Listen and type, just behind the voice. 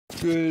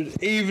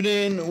Good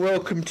evening,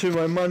 welcome to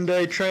my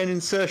Monday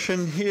training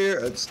session here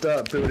at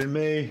Start Building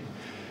Me.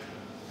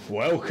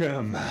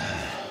 Welcome.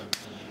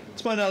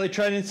 It's my nightly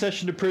training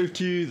session to prove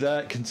to you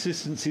that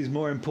consistency is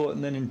more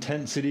important than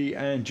intensity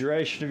and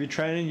duration of your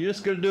training. You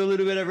just got to do a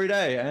little bit every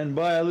day, and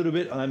by a little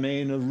bit I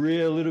mean a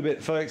real little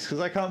bit, folks, because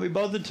I can't be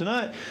bothered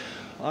tonight.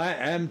 I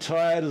am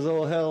tired as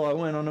all hell. I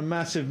went on a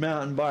massive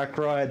mountain bike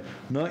ride,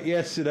 not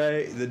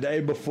yesterday, the day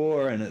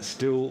before, and it's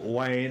still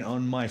weighing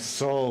on my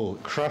soul,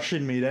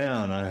 crushing me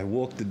down. I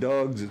walked the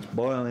dogs, it's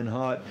boiling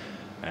hot,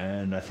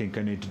 and I think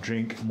I need to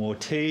drink more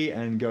tea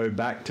and go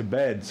back to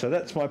bed. So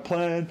that's my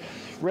plan.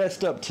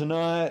 Rest up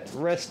tonight,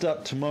 rest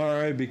up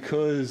tomorrow,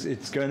 because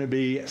it's going to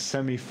be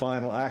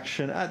semi-final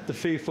action at the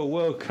FIFA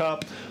World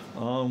Cup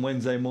on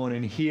Wednesday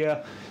morning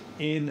here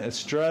in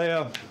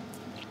Australia,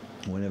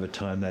 whenever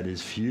time that is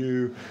for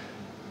you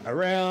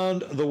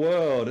around the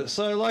world.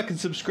 So like and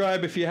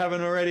subscribe if you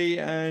haven't already,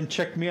 and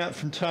check me out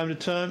from time to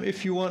time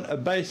if you want a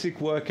basic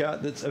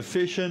workout that's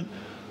efficient,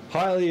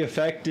 highly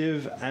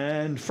effective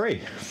and free,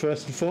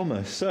 first and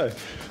foremost. So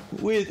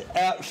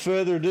without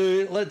further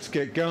ado, let's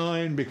get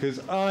going, because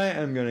I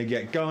am going to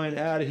get going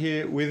out of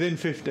here within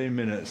 15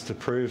 minutes to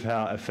prove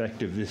how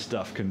effective this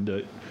stuff can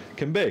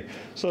be.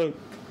 So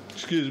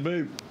excuse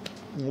me,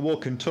 I'll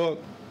walk and talk.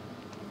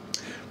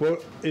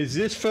 What is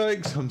this,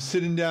 folks? I'm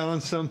sitting down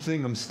on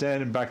something, I'm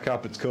standing back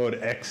up. It's called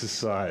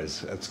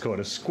exercise. It's called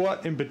a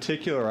squat, in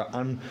particular,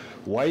 an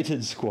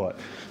unweighted squat.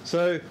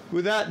 So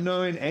without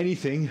knowing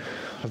anything,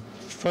 I've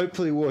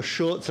hopefully wore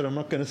shorts that I'm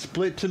not going to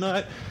split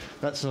tonight.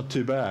 That's not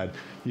too bad.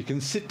 You can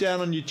sit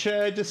down on your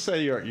chair, just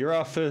say you're at your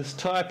office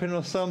typing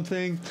or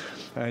something,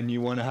 and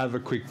you want to have a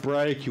quick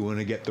break, you want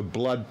to get the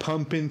blood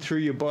pumping through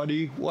your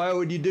body. Why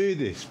would you do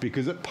this?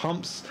 Because it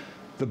pumps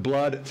the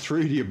blood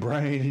through to your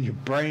brain, and your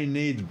brain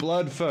needs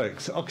blood,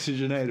 folks,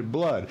 oxygenated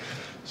blood.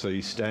 So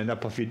you stand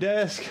up off your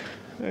desk,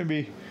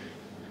 maybe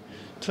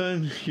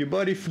turn your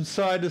body from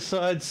side to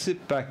side,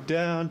 sit back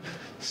down,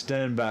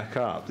 stand back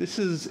up. This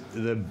is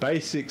the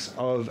basics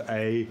of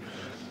a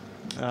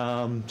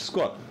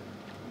squat.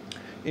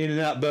 In and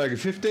out burger,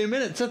 15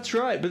 minutes, that's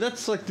right. But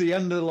that's like the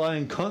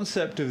underlying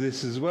concept of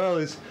this as well,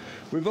 is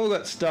we've all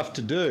got stuff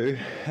to do,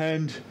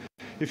 and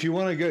if you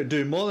want to go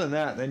do more than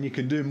that, then you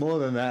can do more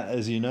than that,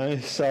 as you know,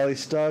 Sally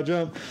Star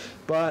Jump.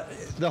 But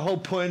the whole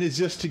point is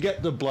just to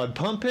get the blood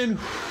pumping,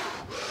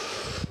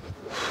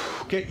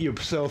 get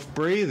yourself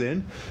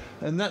breathing,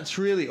 and that's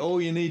really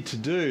all you need to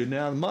do.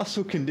 Now,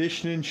 muscle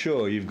conditioning,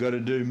 sure, you've got to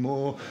do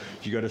more.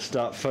 You've got to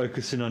start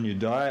focusing on your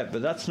diet,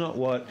 but that's not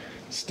what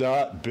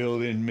Start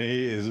Building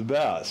Me is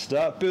about.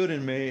 Start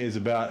Building Me is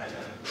about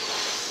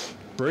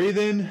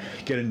breathing,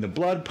 getting the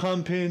blood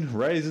pumping,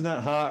 raising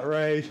that heart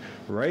rate,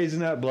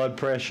 raising that blood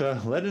pressure,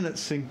 letting it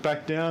sink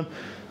back down,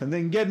 and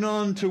then getting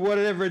on to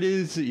whatever it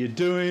is that you're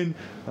doing.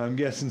 I'm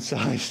guessing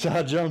Sally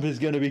Star Jump is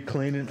going to be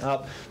cleaning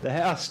up the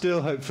house still.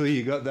 Hopefully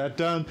you got that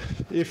done.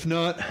 If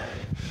not,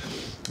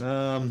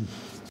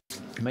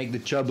 make the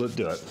chublet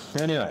do it.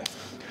 Anyway,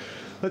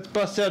 let's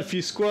bust out a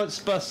few squats,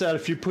 bust out a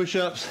few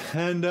push-ups,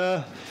 and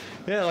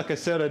yeah, like I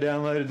said, I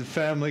downloaded the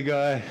Family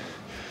Guy,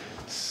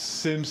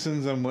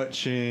 Simpsons, I'm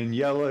watching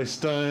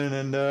Yellowstone,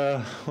 and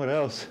what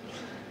else?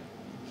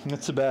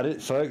 That's about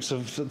it, folks.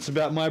 That's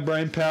about my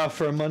brain power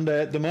for a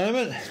Monday at the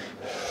moment.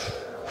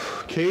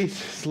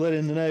 Keith is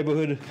letting the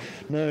neighbourhood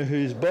know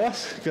who's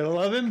boss. Gotta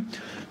love him.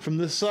 From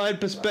the side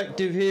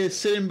perspective here,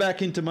 sitting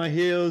back into my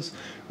heels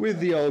with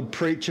the old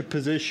preacher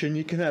position.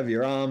 You can have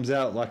your arms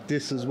out like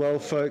this as well,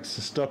 folks,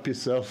 to stop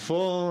yourself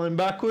falling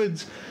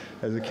backwards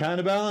as a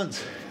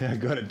counterbalance. Yeah, I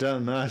got it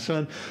done. Nice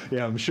one.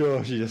 Yeah, I'm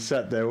sure she just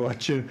sat there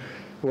watching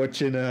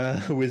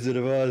Wizard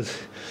of Oz.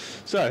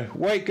 So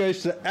weight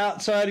goes to the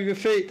outside of your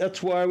feet.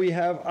 That's why we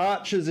have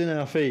arches in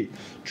our feet.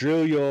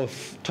 Drill your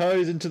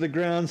toes into the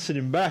ground,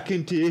 sitting back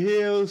into your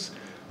heels,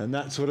 and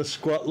that's what a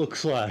squat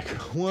looks like.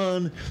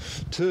 1,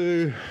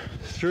 2,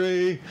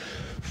 3,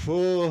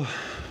 4,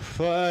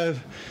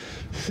 5,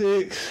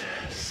 6,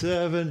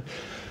 7,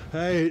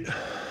 8,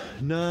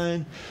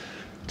 9,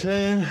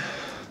 10,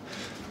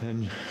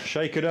 and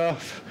shake it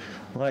off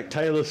like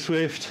Taylor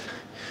Swift.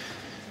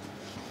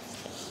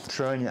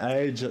 Showing your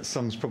age, that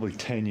song's probably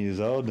 10 years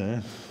old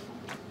now.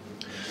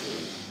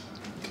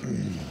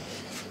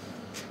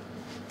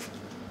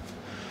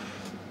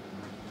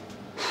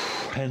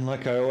 And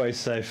like I always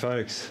say,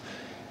 folks,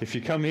 if you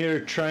come here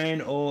to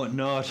train or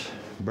not,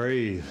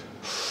 breathe.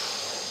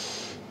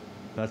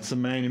 That's the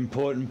main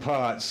important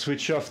part.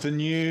 Switch off the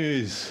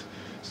news.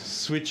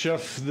 Switch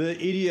off the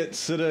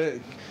idiots that are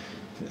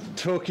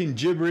talking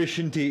gibberish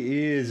into your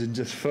ears, and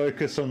just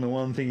focus on the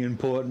one thing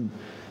important.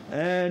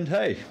 And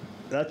hey,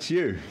 that's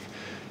you.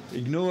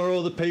 Ignore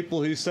all the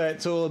people who say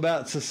it's all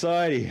about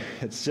society.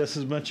 It's just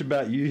as much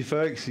about you,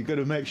 folks. You've got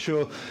to make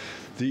sure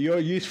that you're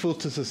useful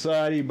to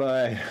society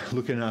by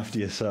looking after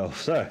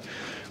yourself. So,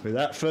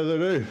 without further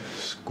ado,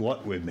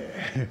 squat with me.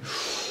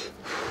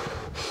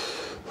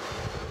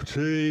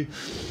 2,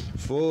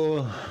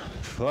 4,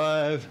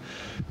 5,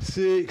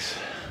 6,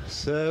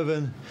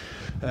 7,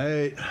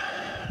 8,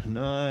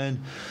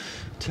 9,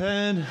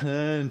 10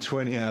 and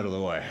 20 out of the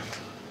way.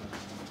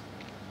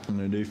 I'm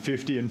going to do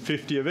 50 and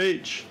 50 of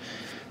each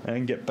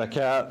and get back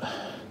out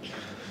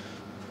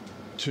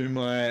to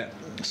my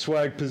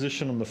swag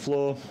position on the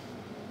floor.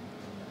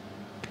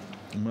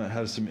 I might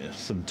have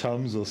some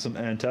Tums or some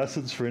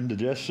antacids for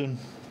indigestion.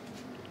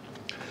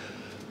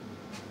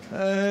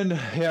 And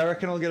yeah, I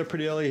reckon I'll get a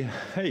pretty early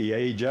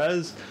hey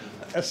Jazz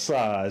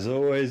exercise.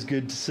 Always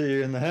good to see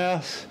you in the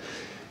house.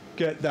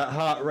 Get that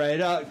heart rate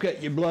up,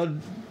 get your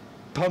blood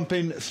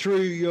pumping through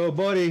your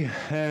body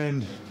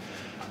and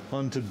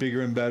on to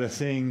bigger and better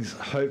things,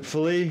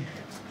 hopefully.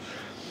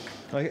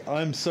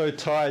 I'm so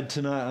tired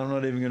tonight, I'm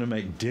not even going to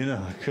make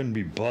dinner. I couldn't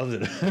be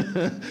bothered.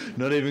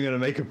 Not even going to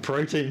make a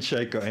protein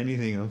shake or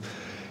anything. I'm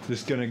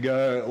just going to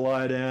go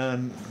lie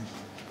down,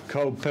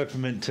 cold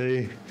peppermint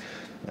tea,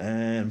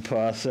 and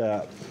pass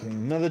out.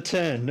 Another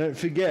 10. Don't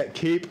forget,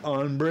 keep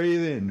on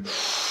breathing.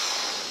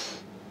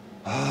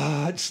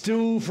 It's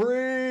still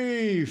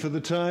free for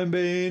the time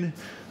being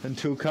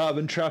until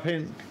carbon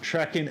tracking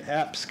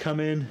apps come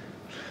in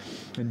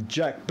and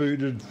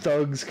jackbooted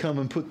thugs come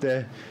and put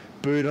their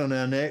boot on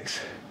our necks.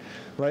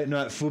 Late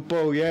night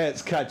football, yeah,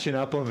 it's catching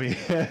up on me.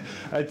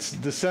 It's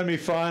the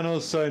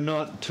semi-finals, so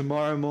not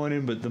tomorrow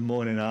morning, but the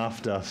morning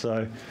after.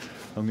 So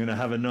I'm going to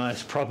have a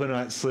nice proper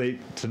night's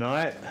sleep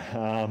tonight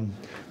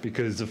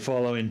because the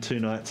following 2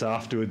 nights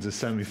afterwards are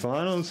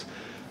semi-finals,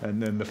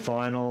 and then the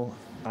final.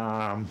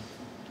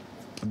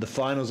 The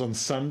finals on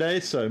Sunday,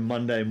 so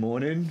Monday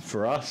morning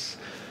for us.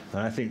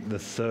 And I think the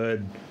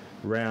 3rd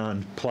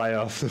round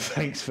playoff, the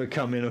Thanks for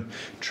Coming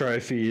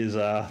trophy, is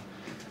I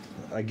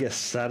guess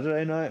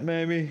Saturday night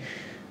maybe,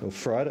 or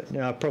Friday.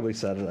 No, probably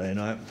Saturday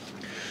night.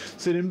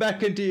 Sitting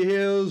back into your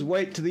heels,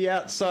 weight to the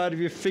outside of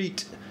your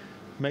feet.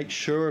 Make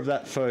sure of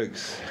that,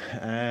 folks,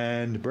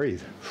 and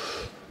breathe.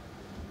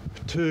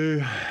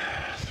 2,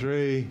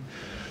 3,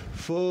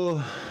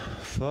 4,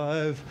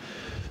 5,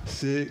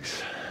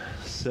 6,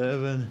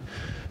 7,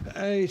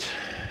 8,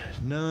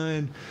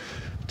 9,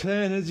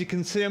 10. As you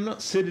can see, I'm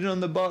not sitting on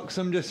the box.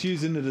 I'm just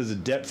using it as a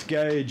depth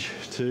gauge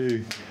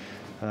to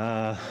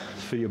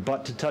for your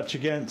butt to touch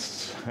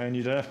against, and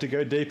you don't have to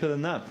go deeper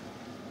than that.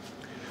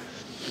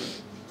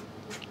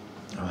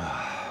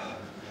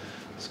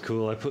 It's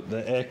cool. I put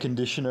the air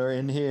conditioner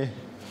in here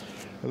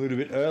a little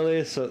bit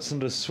earlier, so it's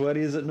not as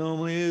sweaty as it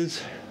normally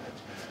is,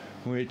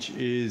 which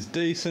is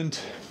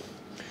decent.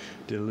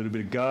 Did a little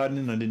bit of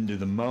gardening. I didn't do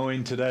the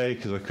mowing today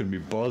because I couldn't be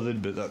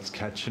bothered, but that's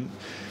catching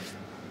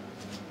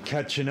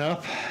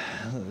up.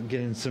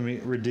 Getting some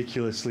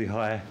ridiculously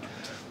high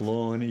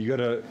lawn. You got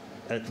to,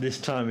 at this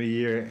time of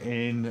year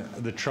in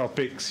the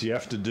tropics, you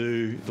have to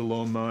do the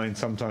lawn mowing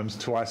sometimes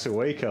twice a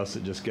week, else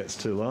it just gets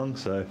too long.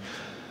 So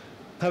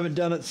haven't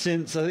done it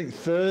since I think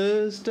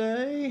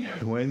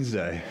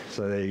Wednesday.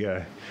 So there you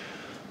go,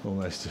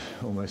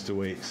 almost a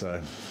week.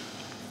 So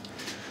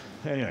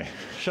anyway,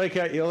 shake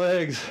out your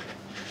legs.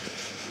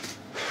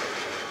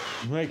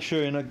 Make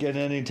sure you're not getting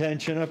any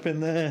tension up in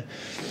there.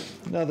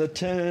 Another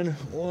 10.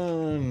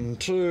 1,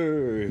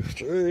 2,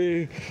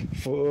 3,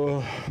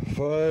 4,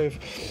 5,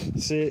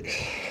 6,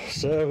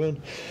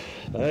 7,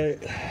 8,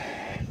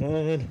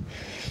 9,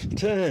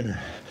 10.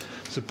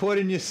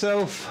 Supporting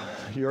yourself,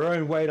 your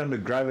own weight under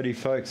gravity,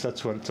 folks.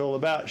 That's what it's all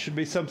about. It should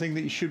be something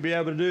that you should be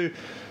able to do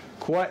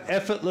quite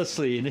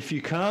effortlessly. And if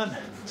you can't,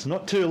 it's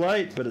not too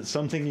late, but it's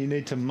something you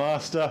need to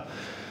master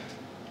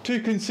to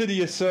consider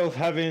yourself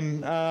having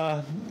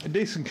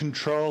decent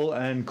control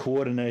and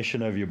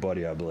coordination over your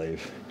body, I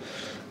believe.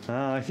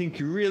 I think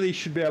you really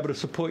should be able to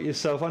support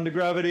yourself under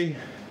gravity.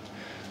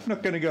 I'm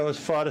not going to go as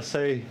far to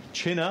say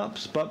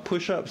chin-ups, but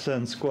push-ups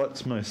and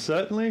squats most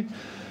certainly.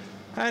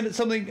 And it's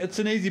an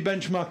easy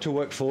benchmark to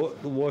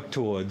work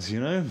towards, you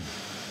know.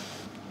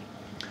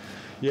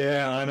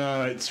 Yeah, I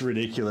know it's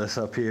ridiculous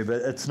up here,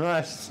 but it's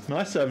nice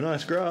to have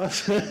nice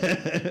grass.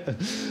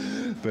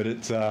 But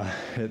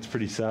it's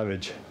pretty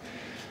savage.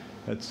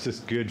 It's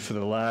just good for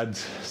the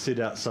lads. Sit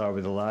outside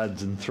with the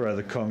lads and throw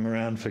the Kong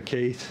around for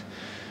Keith.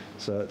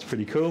 So it's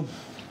pretty cool.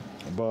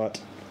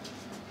 But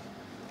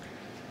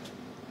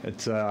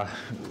it's the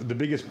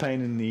biggest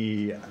pain in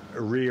the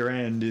rear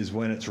end is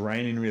when it's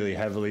raining really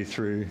heavily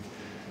through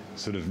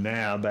sort of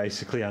now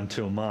basically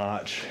until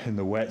March in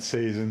the wet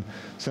season.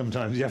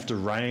 Sometimes you have to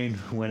rain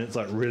when it's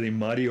like really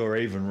muddy or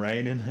even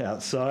raining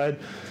outside.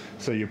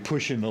 So you're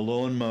pushing the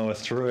lawnmower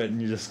through it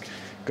and you just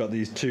got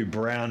these 2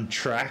 brown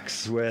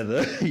tracks where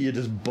you're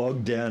just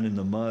bogged down in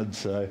the mud.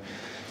 So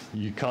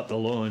you cut the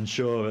lawn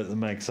short of it, that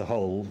makes the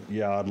whole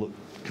yard look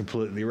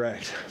completely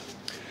wrecked.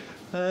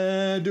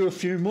 Do a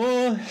few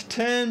more.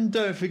 10.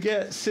 Don't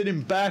forget,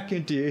 sitting back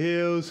into your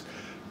heels.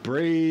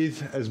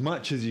 Breathe as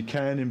much as you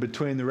can in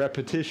between the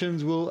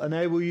repetitions will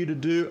enable you to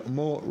do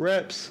more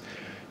reps.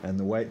 And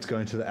the weight's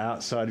going to the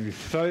outside of your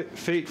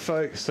feet,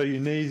 folks, so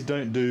your knees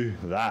don't do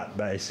that,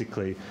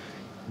 basically.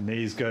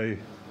 The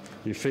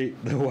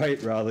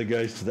weight rather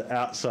goes to the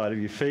outside of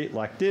your feet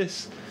like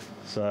this,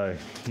 so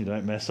you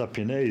don't mess up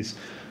your knees.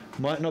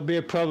 Might not be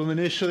a problem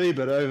initially,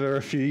 but over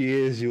a few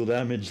years you'll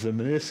damage the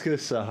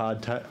meniscus, a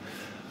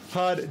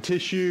hard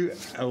tissue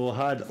or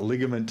hard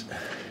ligament,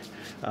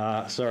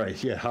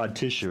 Hard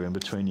tissue in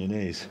between your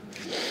knees.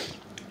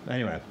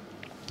 Anyway,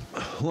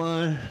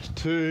 1,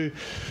 2,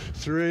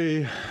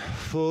 3,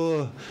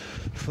 4,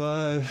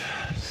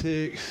 5,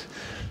 6,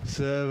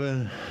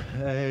 7,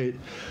 8,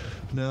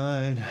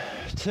 9,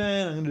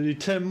 10. I'm going to do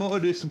 10 more,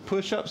 do some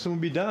push-ups, and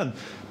we'll be done.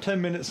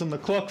 10 minutes on the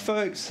clock,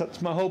 folks.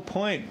 That's my whole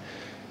point.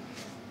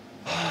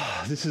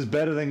 This is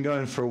better than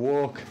going for a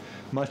walk.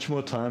 Much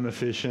more time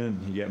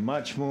efficient. You get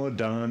much more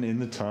done in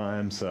the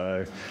time.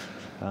 So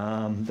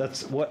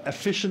that's what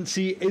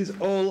efficiency is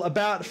all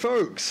about,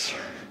 folks.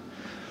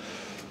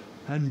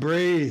 And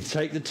breathe.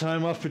 Take the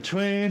time off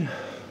between.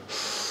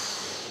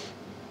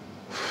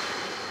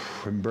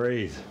 And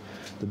breathe.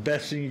 The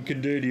best thing you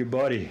can do to your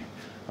body,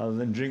 other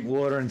than drink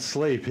water and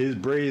sleep, is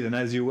breathe. And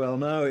as you well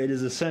know, it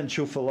is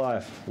essential for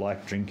life,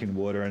 like drinking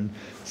water and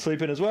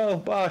sleeping as well.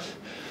 But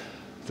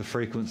the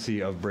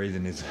frequency of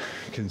breathing is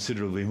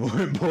considerably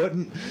more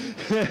important.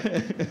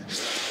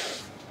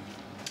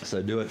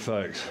 So do it,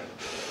 folks.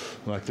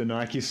 Like the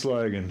Nike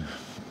slogan.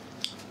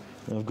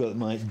 I've got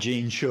my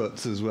jean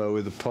shorts as well,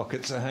 where the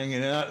pockets are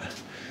hanging out.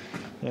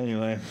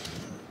 Anyway,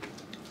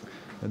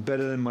 they're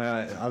better than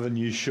my other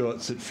new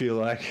shorts that feel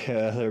like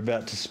they're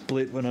about to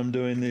split when I'm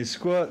doing these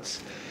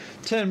squats.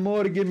 10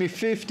 more to give me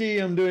 50.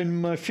 I'm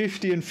doing my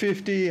 50 and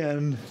 50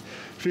 and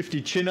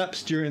 50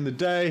 chin-ups during the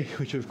day,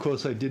 which of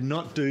course I did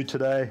not do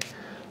today.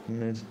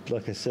 And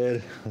like I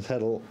said, I've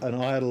had an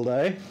idle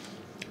day.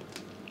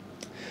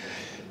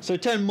 So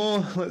 10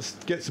 more. Let's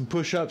get some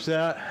push-ups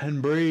out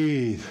and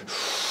breathe.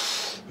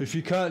 If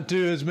you can't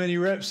do as many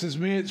reps as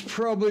me, it's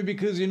probably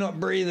because you're not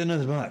breathing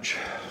as much.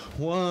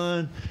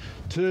 1,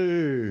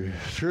 2,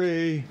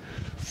 3,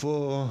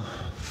 4,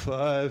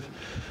 5,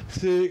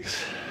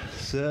 6,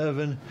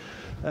 7,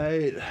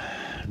 8,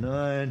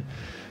 9,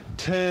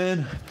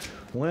 10.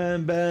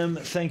 Wham bam,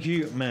 thank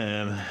you,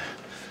 ma'am.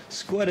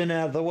 Squatting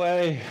out of the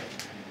way.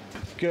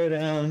 Go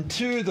down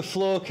to the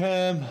floor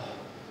cam.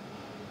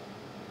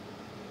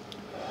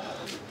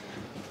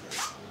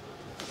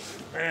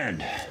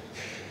 And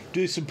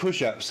do some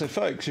push-ups. So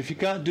folks, if you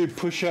can't do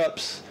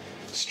push-ups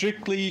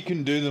strictly, you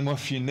can do them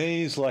off your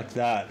knees like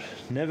that.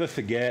 Never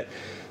forget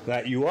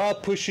that you are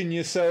pushing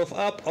yourself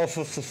up off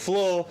of the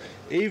floor,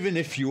 even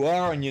if you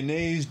are on your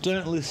knees.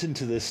 Don't listen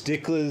to the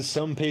sticklers.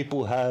 Some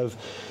people have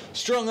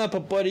strong upper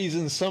bodies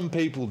and some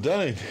people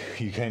don't.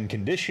 You can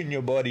condition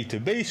your body to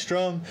be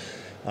strong.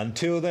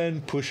 Until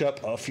then, push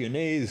up off your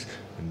knees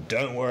and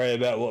don't worry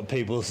about what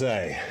people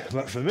say.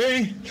 But for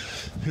me,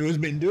 who has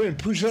been doing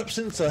push-ups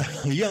since a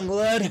young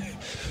lad,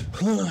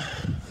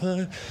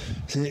 5,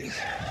 6,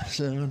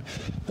 7,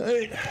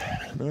 8,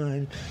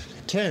 9,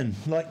 10.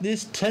 Like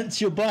this, tense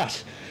your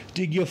butt.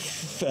 Dig your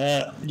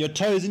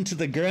toes into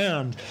the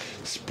ground.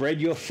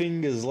 Spread your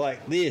fingers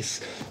like this.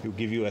 It'll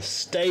give you a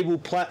stable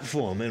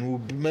platform and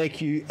will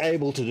make you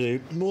able to do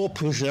more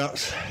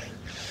push-ups.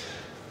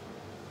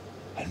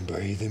 And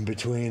breathe in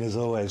between as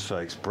always,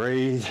 folks.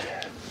 Breathe.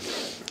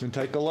 And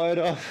take the load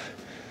off.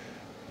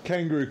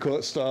 Kangaroo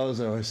court style,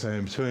 as I always say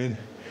in between.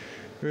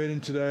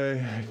 Reading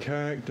today, a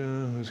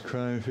character was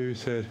crying. Phoebe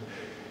said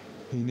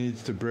he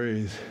needs to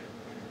breathe.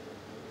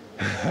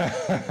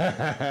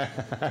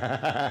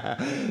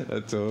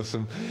 That's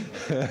awesome.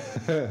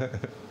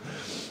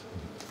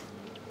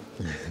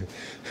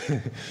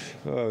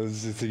 Oh,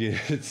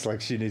 it's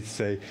like she needs to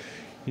say,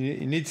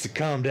 he needs to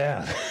calm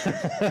down.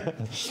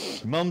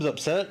 Mum's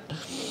upset.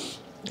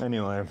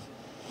 Anyway.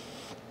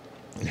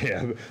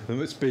 Yeah,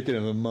 but speaking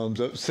of a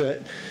mum's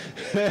upset,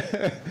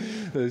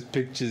 those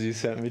pictures you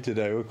sent me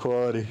today were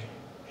quality.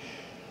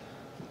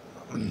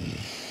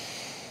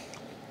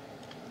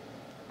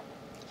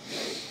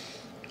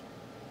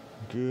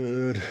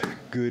 Good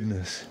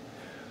goodness.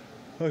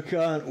 I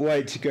can't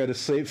wait to go to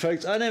sleep,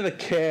 folks. I never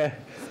care.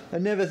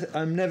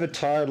 I'm never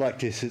tired like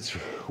this. It's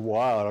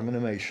wild. I'm going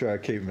to make sure I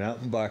keep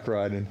mountain bike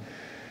riding.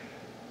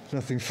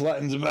 Nothing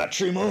flattens a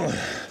battery more.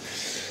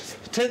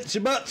 Tense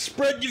your butt,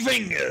 spread your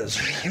fingers.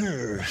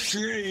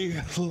 3,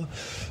 4,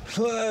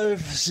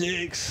 5,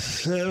 6,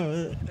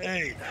 7,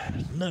 8,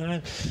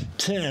 9,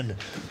 10.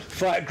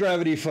 Fight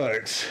gravity,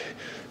 folks.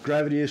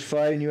 Gravity is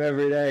fighting you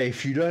every day.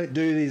 If you don't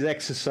do these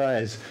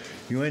exercises,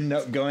 you end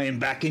up going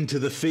back into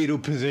the fetal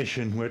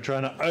position. We're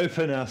trying to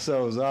open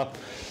ourselves up,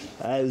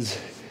 as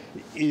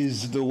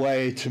is the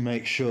way to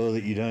make sure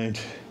that you don't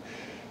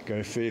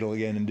go fetal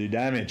again and do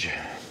damage.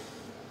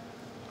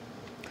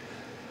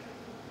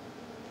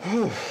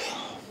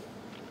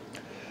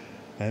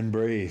 And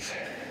breathe.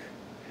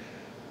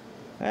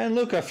 And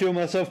look, I feel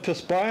myself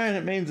perspiring.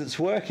 It means it's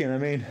working. I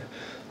mean,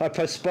 I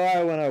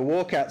perspire when I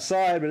walk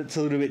outside, but it's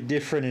a little bit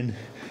different in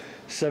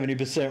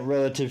 70%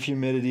 relative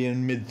humidity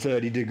and mid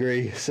 30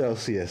 degrees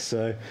Celsius.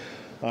 So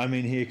I'm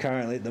in here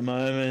currently at the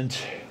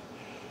moment.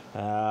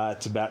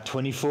 It's about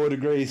 24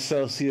 degrees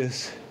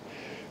Celsius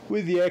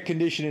with the air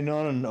conditioning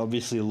on and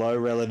obviously low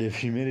relative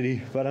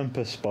humidity, but I'm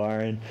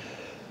perspiring.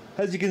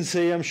 As you can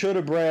see, I'm short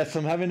of breath.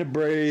 I'm having to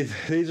breathe.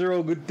 These are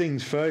all good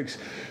things, folks.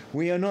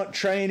 We are not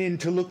training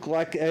to look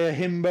like a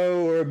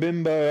himbo or a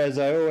bimbo, as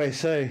I always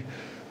say.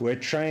 We're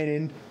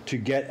training to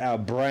get our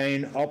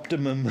brain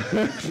optimum,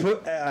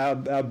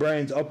 our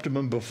brain's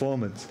optimum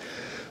performance.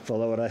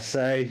 Follow what I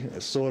say,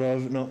 sort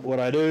of, not what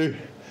I do.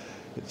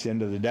 It's the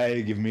end of the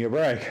day, give me a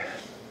break.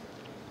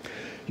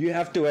 You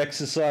have to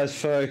exercise,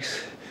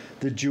 folks.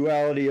 The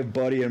duality of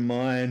body and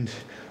mind.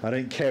 I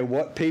don't care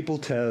what people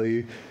tell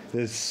you.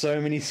 There's so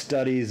many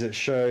studies that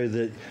show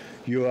that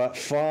you are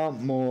far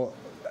more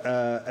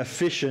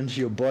efficient.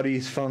 Your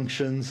body's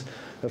functions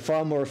are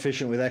far more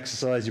efficient with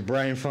exercise. Your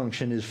brain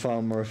function is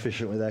far more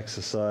efficient with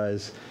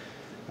exercise.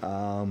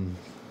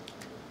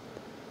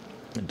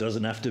 It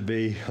doesn't have to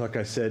be, like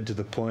I said, to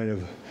the point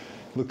of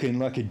looking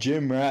like a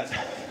gym rat.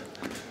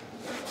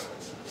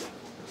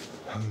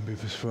 I'm gonna be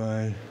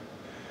fine.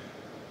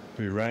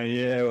 Be rain,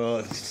 yeah, well,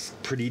 it's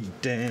pretty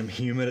damn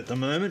humid at the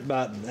moment,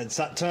 but it's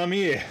that time of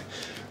year.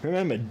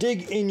 Remember,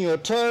 dig in your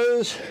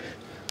toes,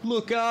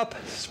 look up,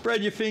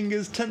 spread your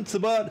fingers, tense the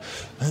butt,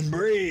 and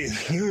breathe.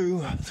 2,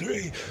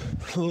 3,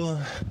 4,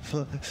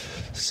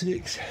 5,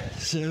 6,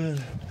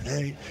 7,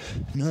 8,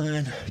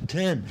 9,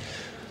 10.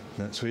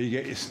 That's where you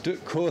get your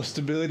core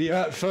stability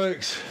out,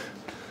 folks.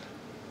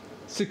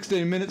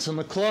 16 minutes on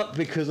the clock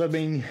because I've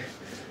been,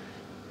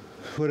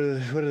 what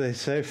do they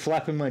say,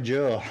 flapping my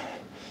jaw.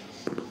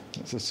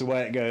 That's just the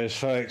way it goes,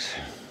 folks.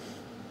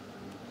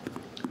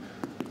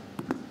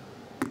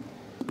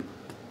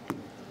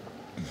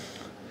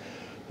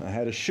 I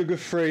had a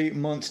sugar-free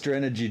Monster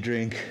Energy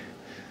drink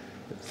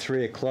at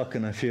 3 o'clock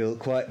and I feel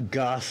quite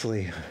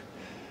ghastly.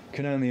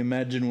 Can only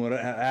imagine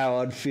how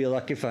I'd feel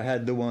like if I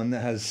had the one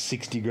that has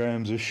 60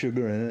 grams of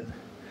sugar in it.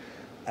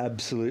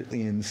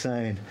 Absolutely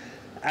insane.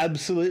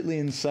 Absolutely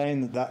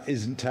insane that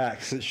isn't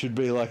taxed. It should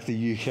be like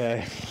the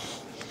UK.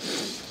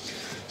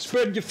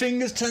 Spread your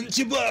fingers, tense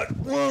your butt.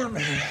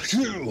 1,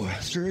 2,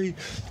 3,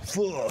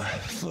 4,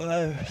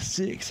 5,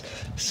 6,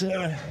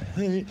 7,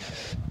 8,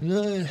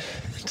 9,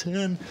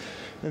 10.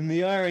 And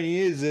the irony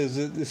is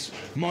that this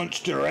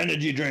Monster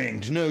Energy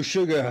drink, no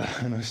sugar,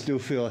 and I still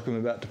feel like I'm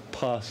about to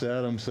pass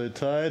out. I'm so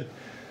tired.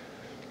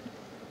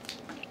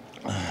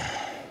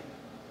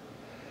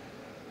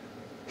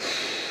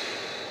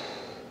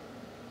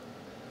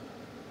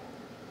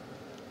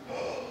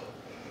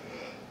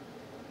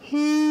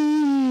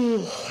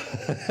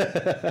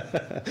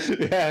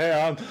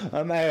 Yeah,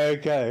 I'm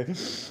A-okay.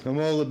 I'm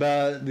all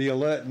about the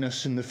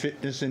alertness in the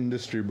fitness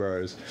industry,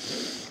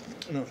 bros.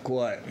 Not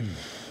quite.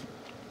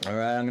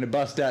 Alright, I'm going to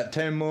bust out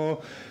 10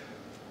 more.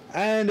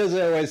 And as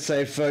I always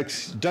say,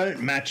 folks,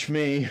 don't match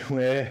me.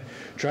 We're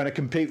trying to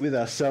compete with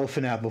ourselves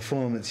and our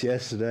performance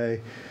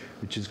yesterday,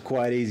 which is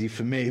quite easy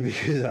for me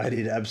because I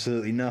did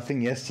absolutely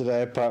nothing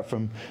yesterday apart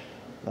from,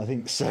 I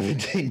think,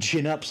 17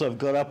 chin-ups I've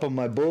got up on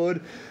my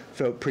board.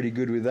 Felt pretty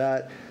good with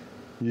that.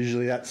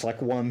 Usually that's like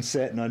one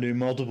set and I do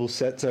multiple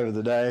sets over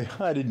the day.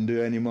 I didn't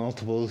do any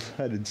multiples.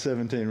 I did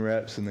 17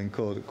 reps and then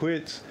called it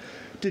quits.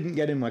 Didn't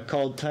get in my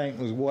cold tank,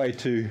 was way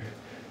too...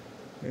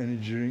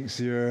 Energy drink,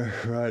 0,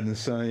 ride in the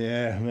sun.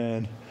 Yeah,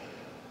 man,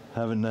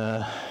 haven't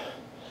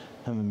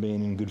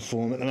been in good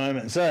form at the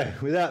moment. So,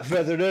 without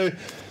further ado,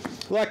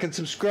 like and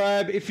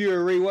subscribe if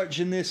you're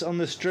rewatching this on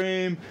the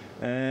stream,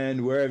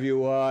 and wherever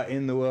you are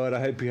in the world,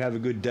 I hope you have a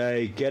good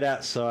day. Get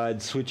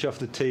outside, switch off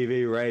the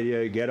TV,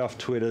 radio, get off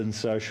Twitter and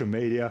social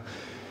media.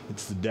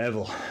 It's the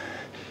devil.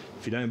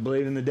 If you don't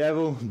believe in the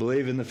devil,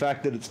 believe in the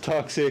fact that it's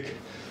toxic.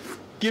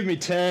 Give me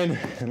 10,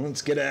 and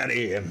let's get out of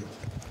here.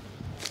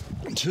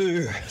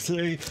 2,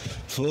 3,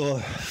 4,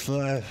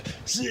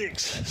 5,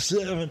 6,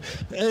 7,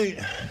 8,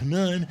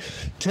 9,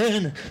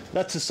 10.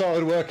 That's a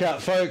solid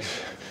workout, folks.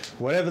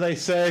 Whatever they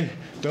say,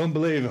 don't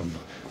believe them.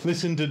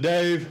 Listen to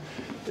Dave,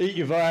 eat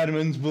your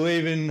vitamins,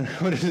 believe in,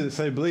 what does it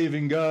say, believe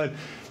in God,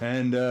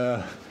 and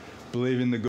believe in the good.